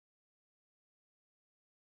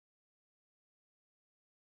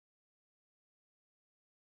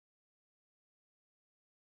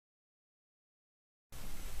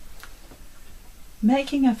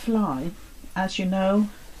Making a fly, as you know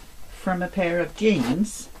from a pair of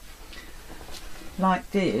jeans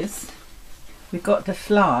like this, we've got the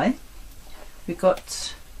fly, we've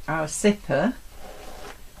got our zipper,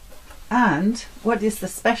 and what is the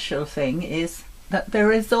special thing is that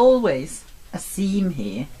there is always a seam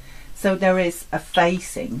here, so there is a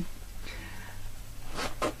facing.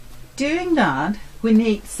 Doing that, we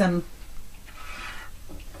need some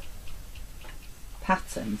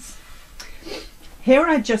patterns. Here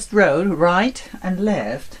I just wrote right and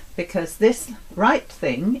left because this right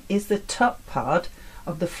thing is the top part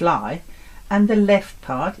of the fly and the left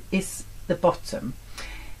part is the bottom.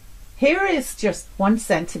 Here is just 1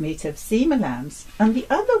 centimeter of seam allowance, and the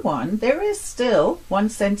other one there is still 1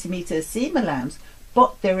 centimeter seam allowance,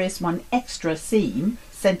 but there is 1 extra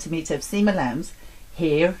centimeter of seam allowance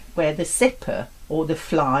here where the zipper or the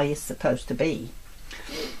fly is supposed to be.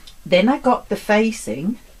 Then I got the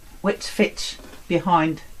facing, which fits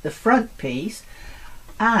behind the front piece,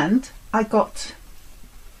 and I got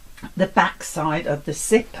the back side of the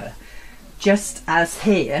zipper, just as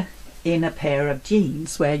here in a pair of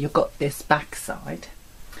jeans where you got this back side.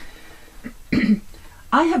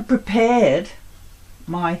 I have prepared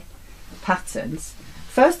my patterns.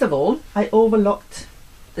 First of all, I overlocked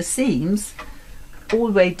the seams all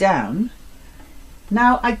the way down.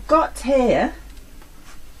 Now I got here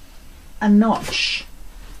a notch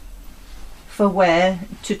for where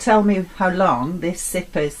to tell me how long this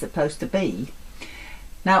zipper is supposed to be.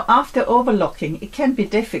 Now after overlocking it can be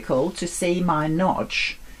difficult to see my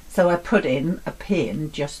notch, so I put in a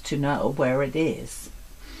pin just to know where it is.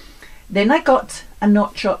 Then I got a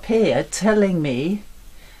notch up here telling me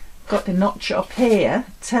that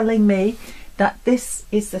this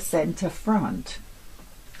is the center front.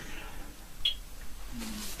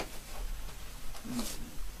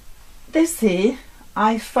 This here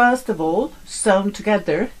I first of all sewn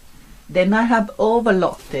together, then I have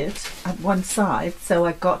overlocked it at one side, so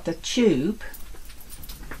I got a tube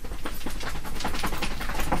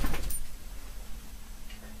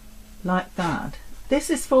like that. This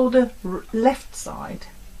is for the left side,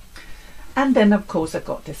 and then of course I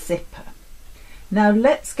got the zipper. Now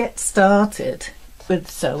let's get started with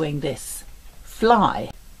sewing this fly.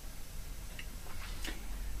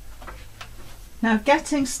 Now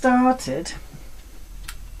getting started,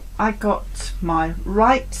 I got my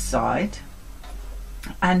right side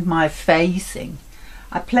and my facing.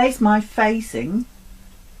 I place my facing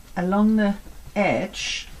along the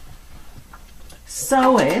edge,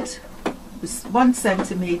 sew it with 1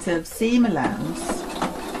 centimeter of seam allowance,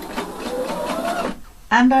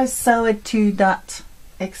 and I sew it to that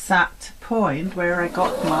exact point where I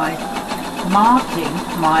got my marking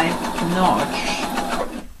my notch.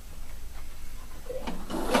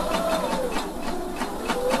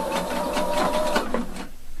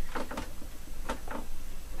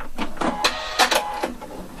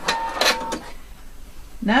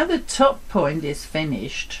 Now the top point is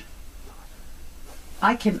finished,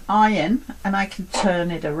 I can iron and I can turn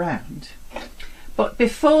it around. But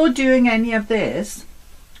before doing any of this,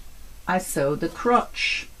 I sew the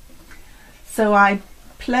crotch. So I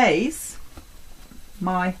place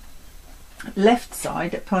my left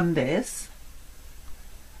side upon this.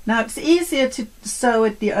 Now it's easier to sew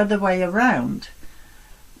it the other way around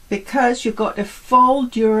because you've got to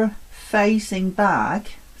fold your facing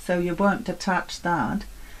back so you won't attach that,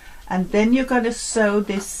 and then you're going to sew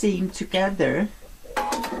this seam together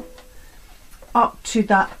up to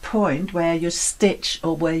that point where you stitch,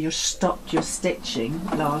 or where you stopped your stitching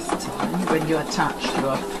last time when you attached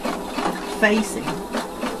your facing.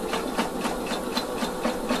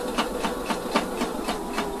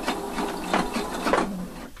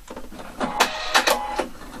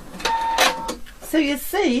 So you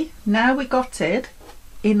see, now we got it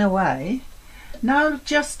in a way. Now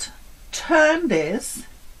just turn this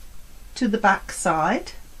to the back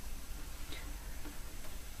side,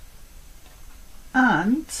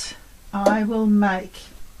 and I will make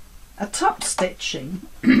a top stitching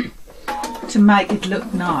to make it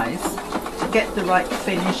look nice, to get the right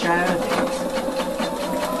finish out of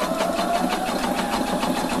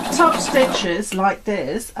it. Top stitches like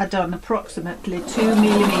this are done approximately 2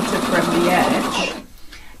 millimeters from the edge.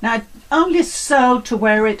 Now only sew to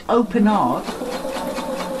where it open up,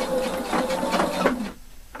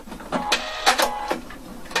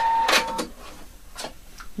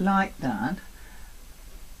 like that.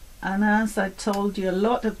 And as I told you a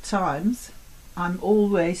lot of times, I'm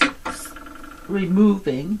always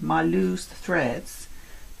removing my loose threads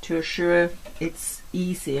to assure it's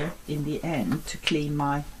easier in the end to clean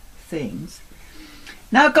my things.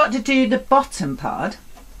 Now I've got to do the bottom part.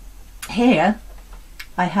 Here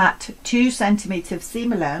I had 2 centimetres of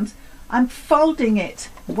seam allowance. I'm folding it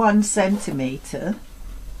 1 centimetre.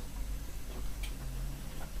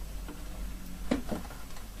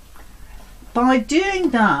 By doing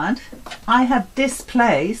that, I have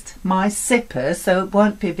displaced my zipper so it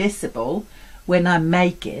won't be visible when I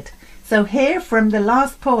make it. So here from the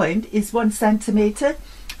last point is 1 centimetre.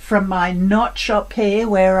 From my notch up here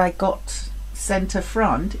where I got centre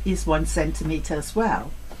front is 1 centimetre as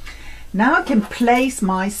well. Now I can place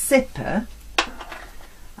my zipper,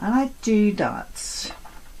 and I do that.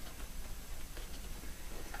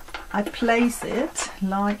 I place it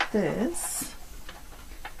like this.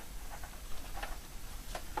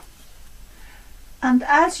 And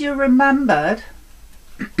as you remembered,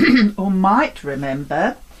 or might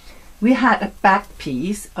remember, we had a back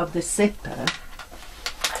piece of the zipper.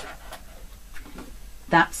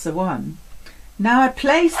 That's the one. Now I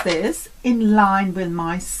place this in line with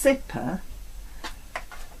my zipper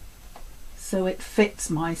so it fits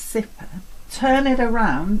my zipper. Turn it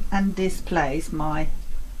around and displace my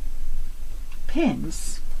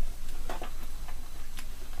pins.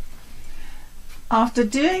 After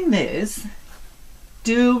doing this,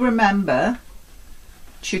 do remember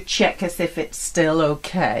to check as if it's still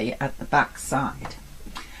okay at the back side.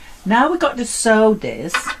 Now we've got to sew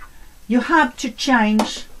this. You have to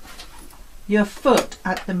change your foot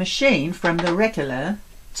at the machine from the regular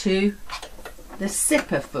to the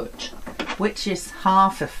zipper foot, which is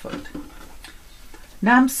half a foot.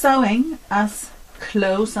 Now I'm sewing as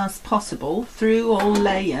close as possible through all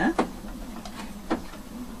layer.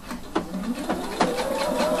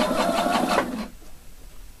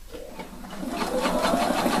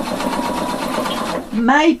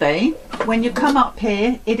 Maybe when you come up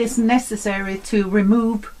here it is necessary to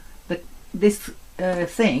remove this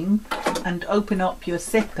thing and open up your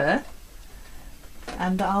zipper,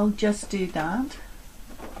 and I'll just do that.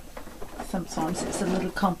 Sometimes it's a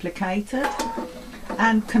little complicated,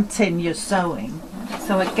 and continue sewing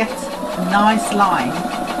so it gets a nice line.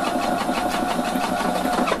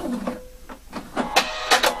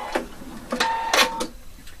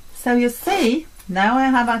 So you see, now I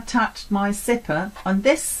have attached my zipper on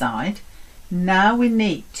this side. Now we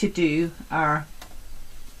need to do our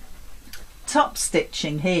top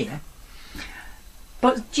stitching here,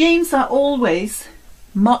 but jeans are always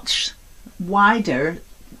much wider,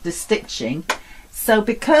 the stitching, so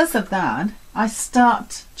because of that I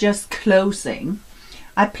start just closing.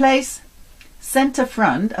 I place center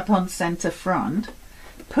front upon center front,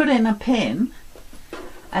 put in a pin,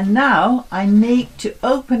 and now I need to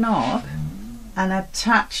open up and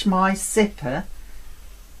attach my zipper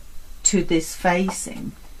to this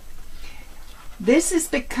facing. This is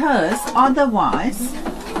because otherwise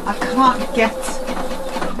I can't get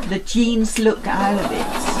the jeans look out of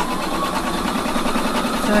it.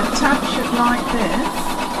 So attach it like this.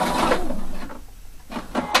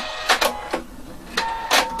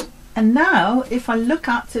 And now if I look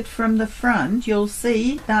at it from the front, you'll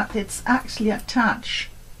see that it's actually attached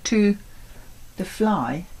to the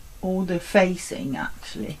fly, or the facing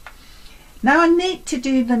actually. Now I need to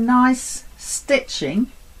do the nice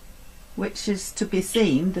stitching, which is to be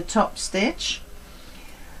seen, the top stitch.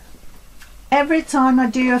 Every time I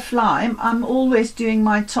do a fly, I'm always doing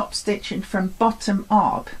my top stitching from bottom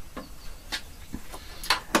up.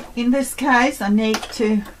 In this case I need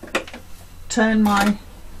to turn my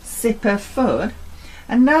zipper foot.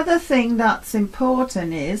 Another thing that's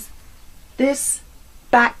important is this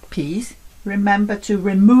back piece, remember to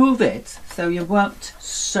remove it so you won't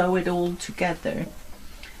sew it all together.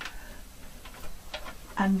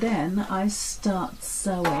 And then I start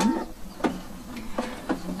sewing,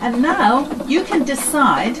 and now you can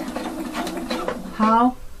decide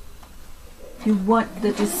how you want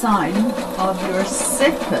the design of your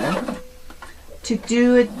zipper, to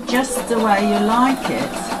do it just the way you like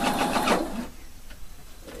it,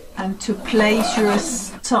 and to place your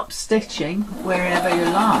top stitching wherever you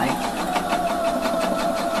like.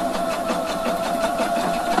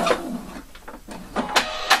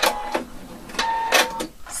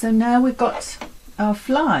 So now we've got our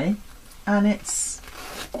fly and it's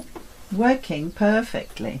working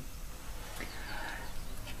perfectly.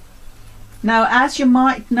 Now, as you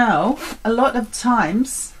might know, a lot of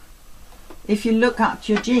times if you look at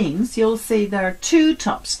your jeans you'll see there are 2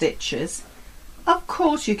 top stitches. Of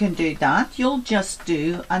course you can do that, you'll just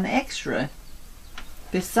do an extra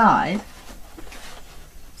beside.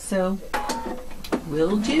 So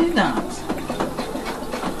we'll do that.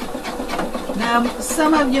 Now,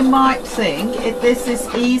 some of you might think this is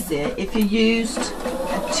easier if you used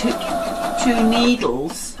two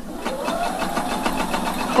needles,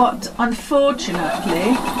 but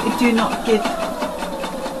unfortunately it do not give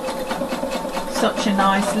such a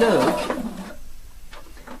nice look.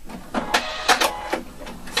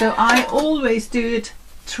 So I always do it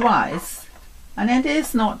twice, and it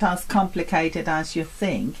is not as complicated as you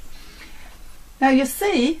think. Now you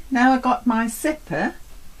see, now I got my zipper,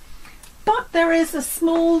 but there is a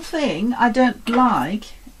small thing I don't like,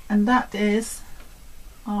 and that is,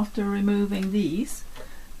 after removing these,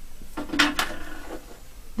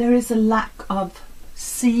 there is a lack of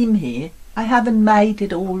seam here. I haven't made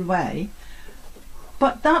it all the way,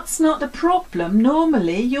 but that's not a problem.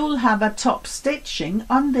 Normally you'll have a top stitching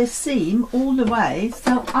on this seam all the way,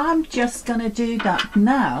 so I'm just going to do that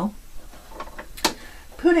now.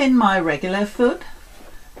 Put in my regular foot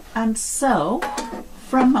and sew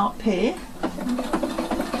from up here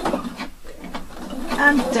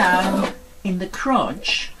and down in the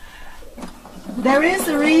crotch. There is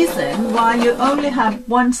a reason why you only have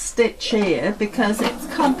one stitch here, because it's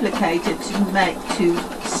complicated to make 2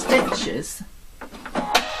 stitches.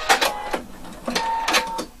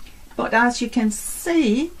 But as you can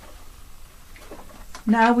see,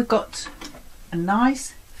 now we've got a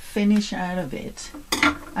nice finish out of it,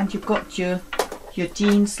 and you've got your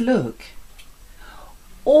jeans look.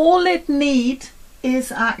 All it needs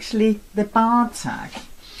is actually the bar tack.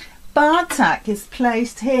 Bar tack is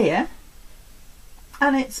placed here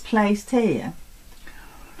and it's placed here.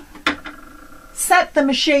 Set the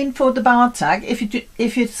machine for the bar tack if you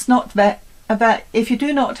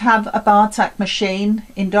do not have a bar tack machine,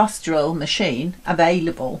 industrial machine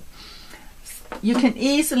available. You can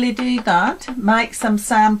easily do that, make some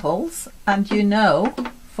samples, and you know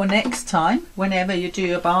for next time whenever you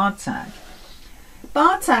do a bar tack.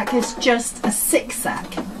 Bar tack is just a zigzag,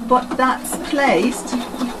 but that's placed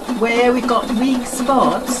where we got weak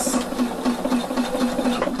spots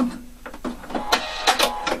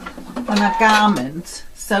on a garment,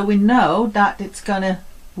 so we know that it's gonna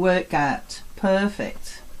work out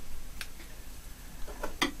perfect.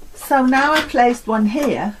 So now I placed one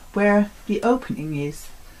here where the opening is.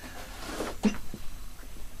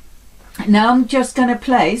 Now I'm just going to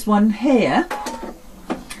place one here.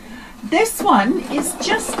 This one is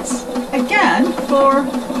just again for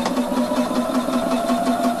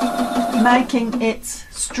making it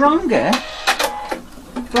stronger,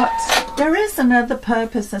 but there is another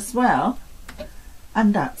purpose as well,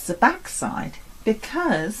 and that's the back side,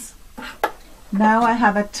 because now I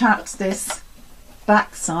have attached this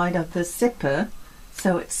back side of the zipper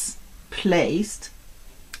so it's placed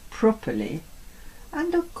properly.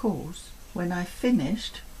 And of course when I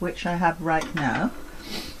finished, which I have right now,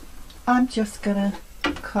 I'm just gonna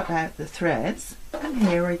cut out the threads, and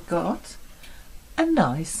here I got a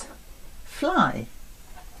nice fly.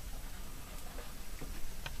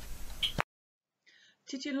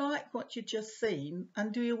 Did you like what you just seen,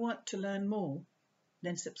 and do you want to learn more?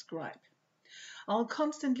 Then subscribe. I'll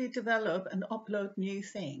constantly develop and upload new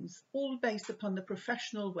things, all based upon the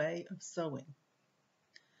professional way of sewing.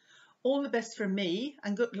 All the best from me,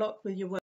 and good luck with your work.